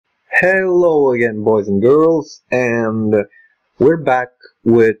Hello again, boys and girls, and we're back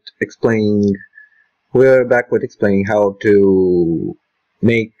with explaining how to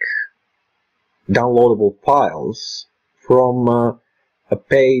make downloadable files from a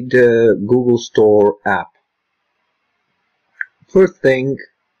paid Google Store app. First thing,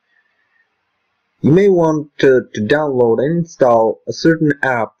 you may want to download and install a certain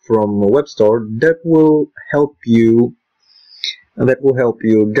app from a web store that will help you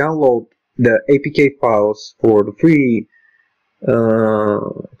download the APK files for the free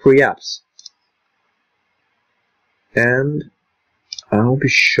apps. And I'll be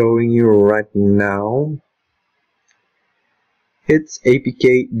showing you right now. It's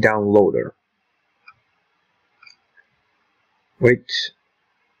APK Downloader. Wait,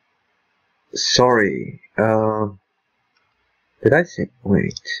 sorry, did I say,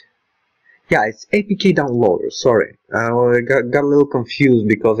 wait, yeah, it's APK Downloader, sorry, I got a little confused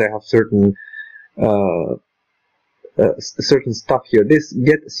because I have certain stuff here. This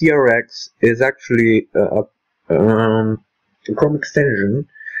get CRX is actually a Chrome extension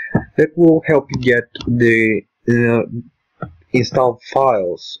that will help you get the installed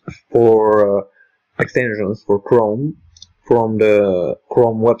files for extensions for Chrome from the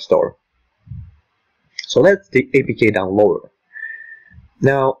Chrome Web Store. So that's the APK Downloader.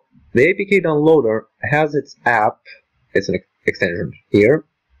 Now, the APK Downloader has its app, it's an extension here,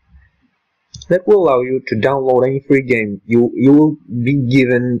 that will allow you to download any free game. You will be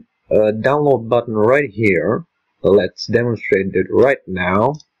given a download button right here. Let's demonstrate it right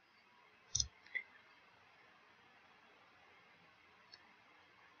now.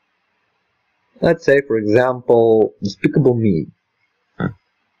 Let's say, for example, Despicable Me.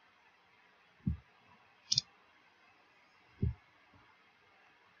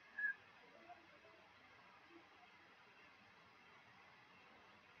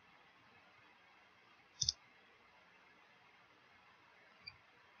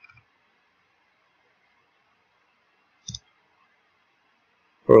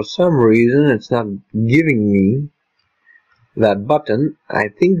 For some reason, it's not giving me that button. I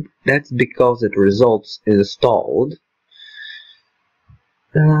think that's because it results installed.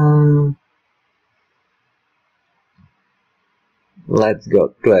 Let's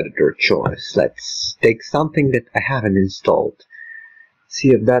go to editor choice. Let's take something that I haven't installed.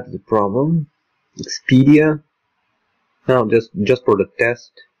 See if that's the problem. Expedia. No, just for the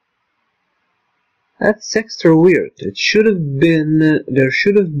test. That's extra weird. It should have been, there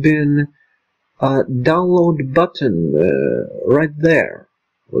should have been a download button right there.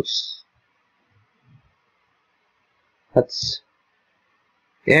 Oops. That's,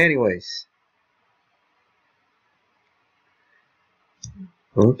 yeah, anyways.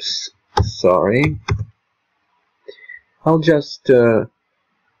 Oops, sorry. I'll just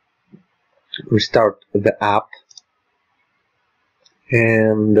restart the app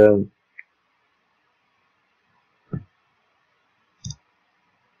and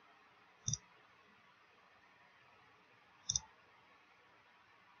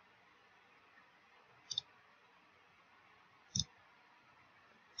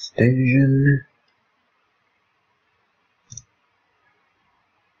extension.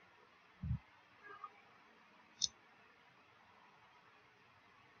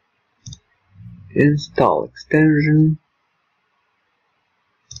 Install extension.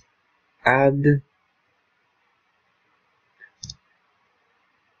 Add.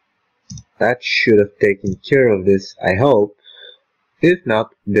 That should have taken care of this, I hope. If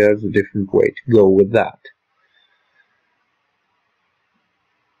not, there's a different way to go with that.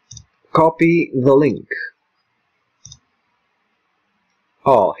 Copy the link.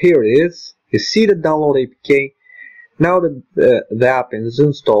 Oh, here it is. You see the download APK. Now that the app is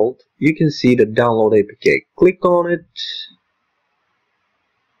installed, you can see the download APK. Click on it.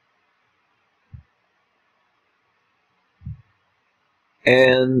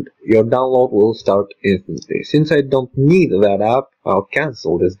 And your download will start instantly. Since I don't need that app, I'll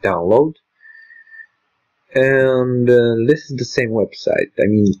cancel this download. And this is the same website. I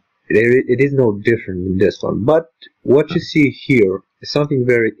mean, it is no different in this one, but what you see here is something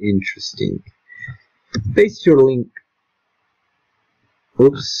very interesting. Paste your link.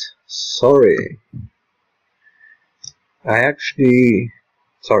 Oops, sorry.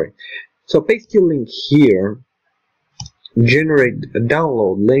 Sorry. So paste your link here. Generate a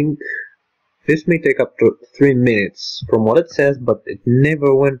download link. This may take up to 3 minutes from what it says, but it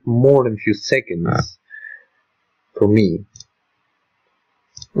never went more than a few seconds for me.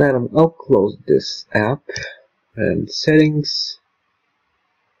 Then I'll close this app and settings.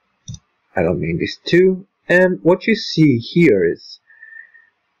 I don't need these two. And what you see here is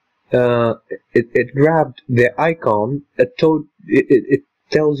it grabbed the icon, it tells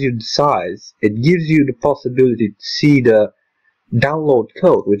you the size, it gives you the possibility to see the download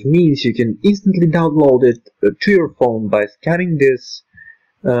code, which means you can instantly download it to your phone by scanning this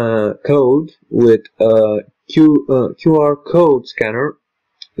code with a QR code scanner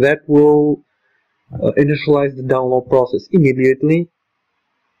that will initialize the download process immediately.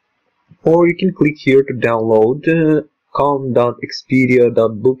 Or you can click here to download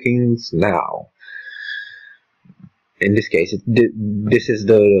com.expedia.bookings now. In this case, this is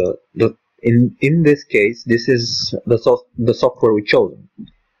in this case, this is the software we chosen.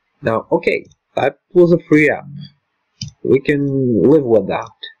 Now, okay, that was a free app. We can live with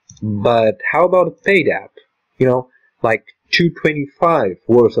that. But how about a paid app? You know, like $2.25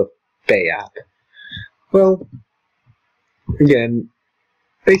 worth of pay app. Well, again,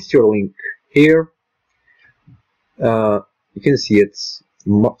 paste your link here. You can see it's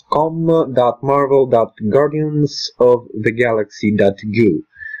com.marvel.guardiansofthegalaxy.goo,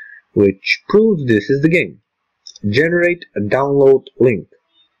 which proves this is the game. Generate a download link.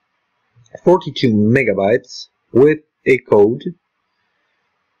 42 megabytes with a code.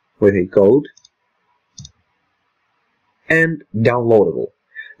 And downloadable.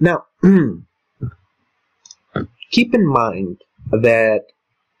 Now, keep in mind that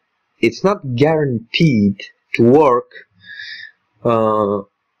it's not guaranteed to work in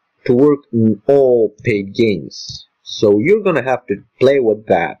all paid games. So you're gonna have to play with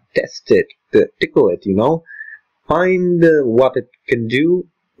that, test it, tickle it, you know, find what it can do,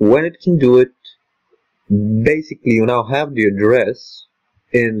 when it can do it. Basically, you now have the address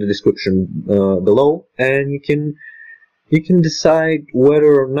in the description below, and you can decide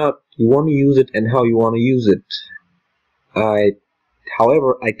whether or not you want to use it and how you want to use it.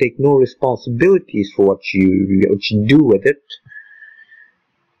 However, I take no responsibilities for what you do with it.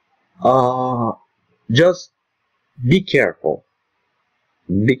 Just be careful.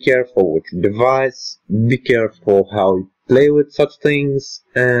 Be careful with your device. Be careful how you play with such things,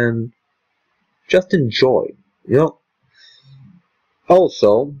 and just enjoy. You know.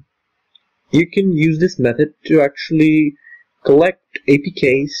 Also, you can use this method to actually collect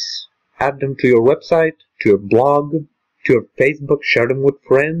APKs, add them to your website, to your blog, to your Facebook, share them with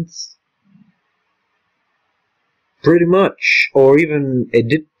friends, pretty much, or even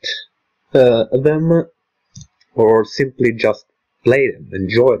edit them, or simply just play them,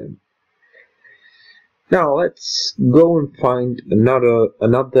 enjoy them. Now let's go and find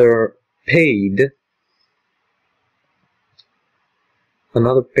another paid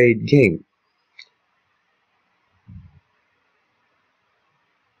game.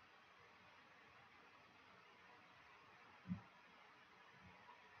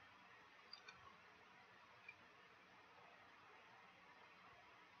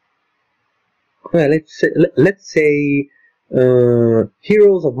 Well, let's say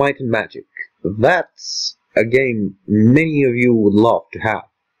Heroes of Might and Magic. That's a game many of you would love to have.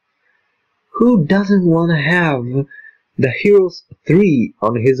 Who doesn't want to have the Heroes 3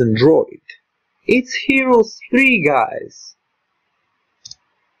 on his Android? It's Heroes 3, guys.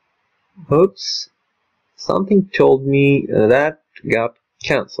 Oops, something told me that got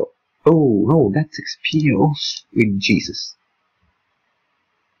cancelled. Oh no, that's Expedia. Oh sweet Jesus.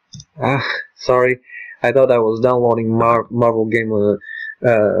 Sorry, I thought I was downloading Marvel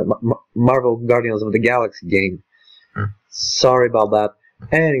Guardians of the Galaxy game. Sorry about that.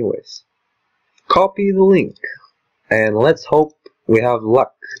 Anyways, copy the link, and let's hope we have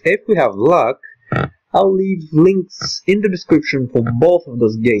luck. If we have luck, I'll leave links in the description for both of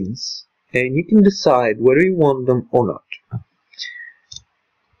those games, and you can decide whether you want them or not.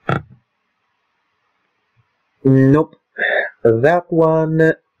 Nope, that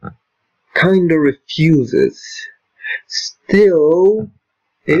one kinda refuses. Still,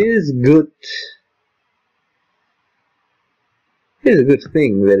 it is good. It is a good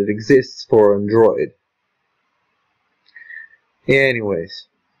thing that it exists for Android. Anyways,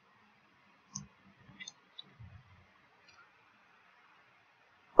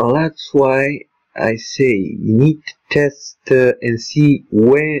 well, that's why I say you need to test and see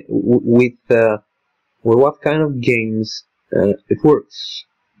with what kind of games it works.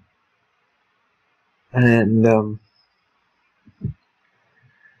 And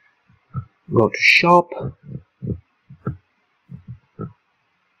go to shop.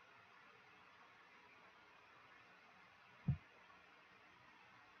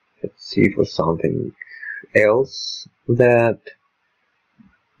 Let's see for something else that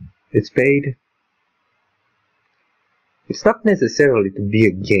it's paid. It's not necessarily to be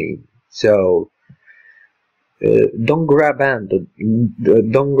a game, so don't grab onto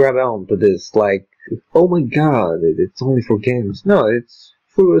this like, oh my god, it's only for games. No, it's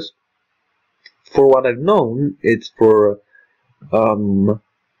for what I've known, it's for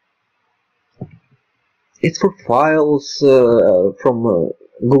files from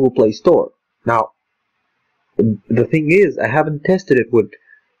Google Play Store. Now, the thing is, I haven't tested it with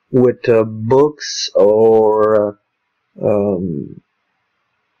books or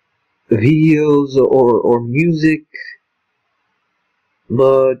videos or music,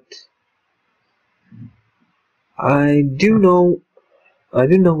 but I do know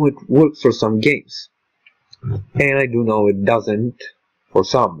it works for some games, and I do know it doesn't for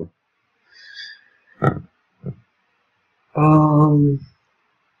some.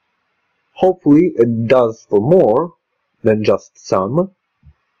 Hopefully it does for more than just some.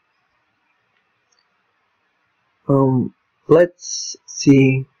 Let's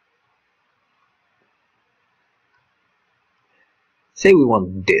see. Say we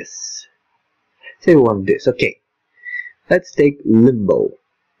want this. Okay. Let's take Limbo.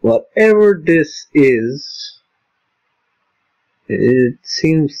 Whatever this is, it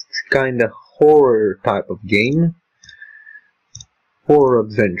seems kinda horror type of game. Horror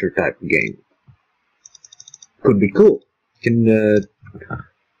adventure type of game. Could be cool. You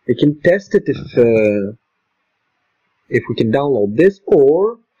can test it if we can download this,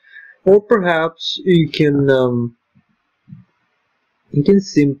 or perhaps you can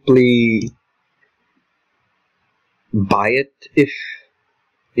simply buy it if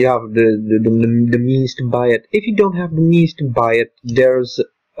you have the means to buy it. If you don't have the means to buy it, there's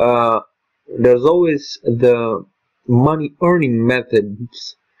always the money earning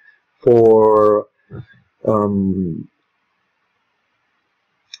methods for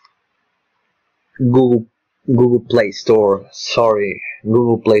Google Play Store. Sorry,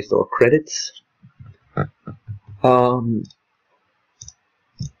 Google Play Store credits.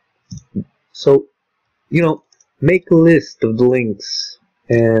 So, make a list of the links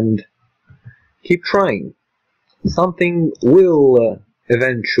and keep trying. Something will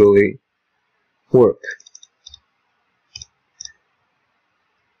eventually work.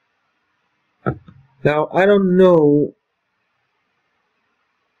 Now, I don't know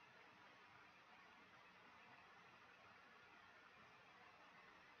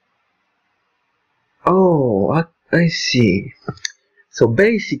oh, I see. So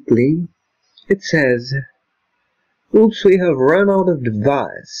basically it says, oops, we have run out of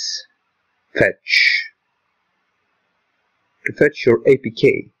device. To fetch your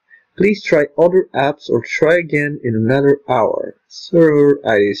APK. Please try other apps or try again in another hour. Server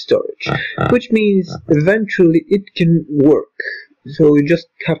ID storage. Which means eventually it can work. So you just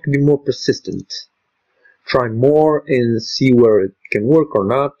have to be more persistent. Try more and see where it can work or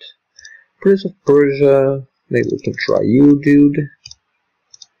not. Prince of Persia. Maybe we can try you, dude.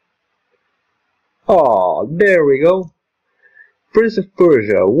 Oh, there we go. Prince of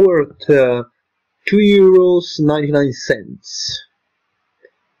Persia, worth €2.99.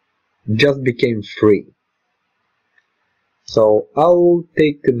 Just became free. So I'll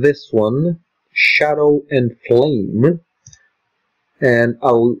take this one, Shadow and Flame, and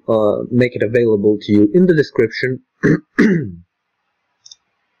I'll make it available to you in the description.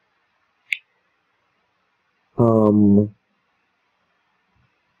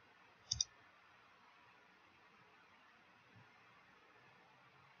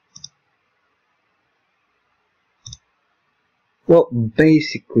 Well,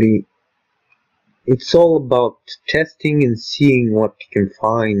 basically, it's all about testing and seeing what you can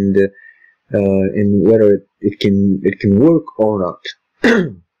find and whether it can work or not.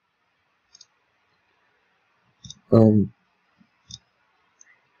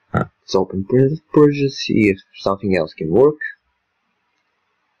 Let's open Prince of Persia, see if something else can work.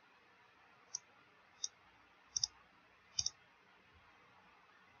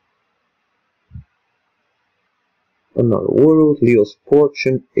 Another World, Leo's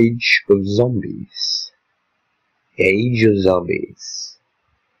Fortune, Age of Zombies. Age of Zombies.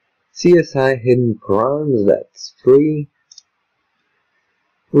 CSI Hidden Crimes, that's free.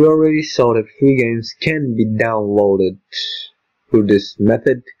 We already saw that free games can be downloaded through this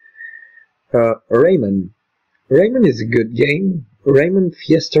method. Rayman. Rayman is a good game. Rayman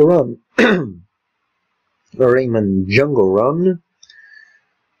Fiesta Run. Rayman Jungle Run.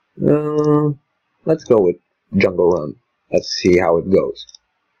 Let's go with Jungle Run. Let's see how it goes.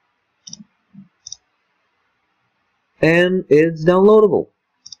 And it's downloadable.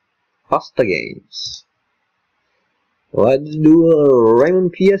 Pasta Games. Let's do a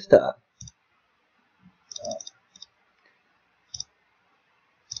Rayman Fiesta.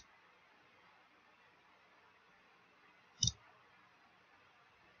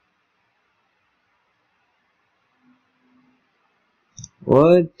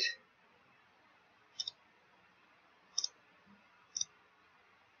 What?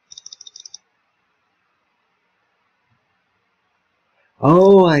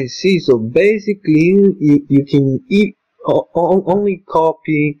 Oh, I see. So basically, you can only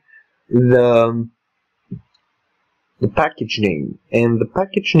copy the package name, and the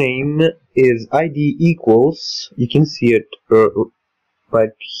package name is ID equals. You can see it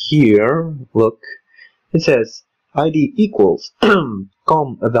right here. Look, it says ID equals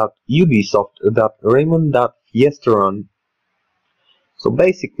com.ubisoft.raymond.fiesteron. So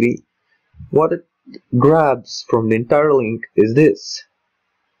basically, what it grabs from the entire link is this.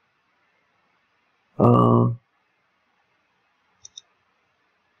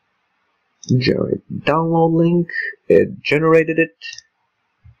 Generate download link. It generated it,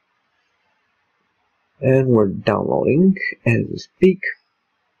 and we're downloading as we speak.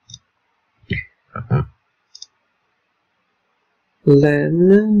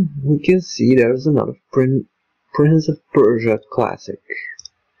 Then we can see there's another Prince of Persia classic.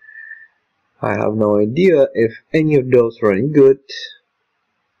 I have no idea if any of those are any good,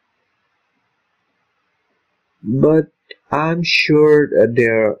 but I'm sure that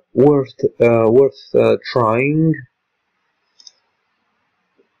they're worth trying.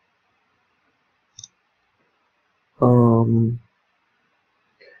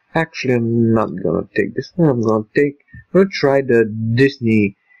 Actually, I'm not gonna take this one. I'm gonna try the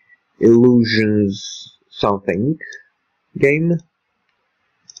Disney Illusions something game.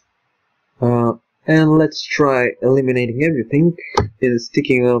 And let's try eliminating everything and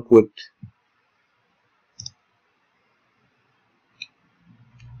sticking up with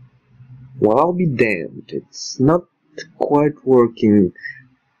well, I'll be damned. It's not quite working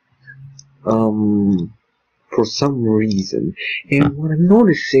for some reason. And what I'm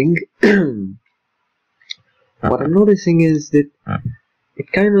noticing is that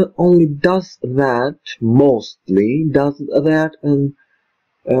it kind of only does that, mostly does that and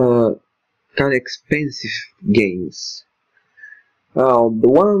kind of expensive games. The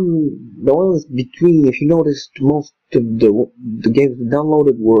ones between, if you noticed, most of the games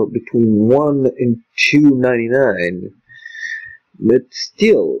downloaded were between $1 and $2.99. But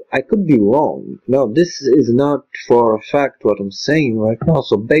still, I could be wrong. Now, this is not for a fact what I'm saying right now.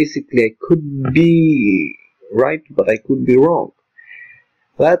 So basically, I could be right, but I could be wrong.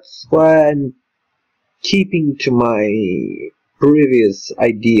 That's why I'm keeping to my previous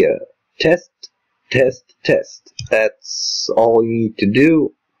idea. Test, test, test. That's all you need to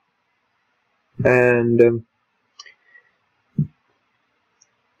do. And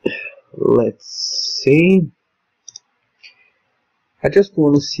let's see. I just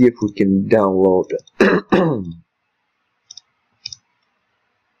want to see if we can download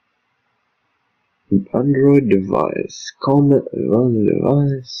Android device. Common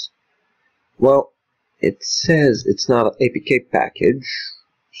device. Well, it says it's not an APK package,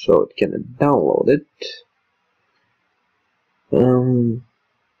 so it cannot download it.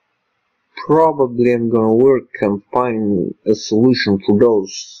 Probably I'm gonna work on finding a solution for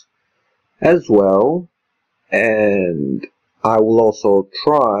those as well, and I will also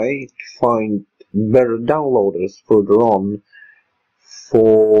try to find better downloaders further on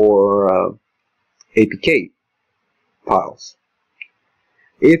for APK files.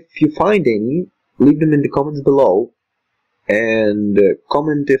 If you find any, leave them in the comments below, and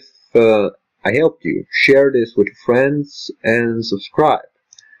comment if I helped you. Share this with your friends and subscribe.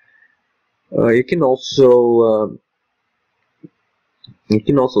 You can also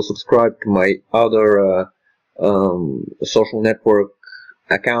subscribe to my other social network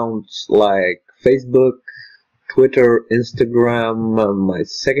accounts like Facebook, Twitter, Instagram, my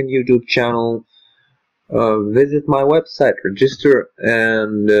second YouTube channel. Visit my website, register,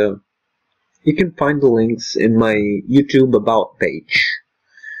 and you can find the links in my YouTube About page.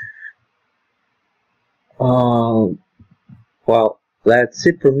 Well, that's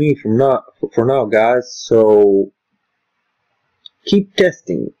it for me for now, guys. So keep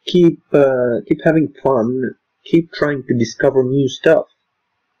testing, keep having fun, keep trying to discover new stuff.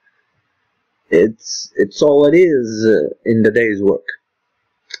 It's all it is in the day's work.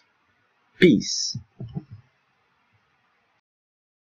 Peace.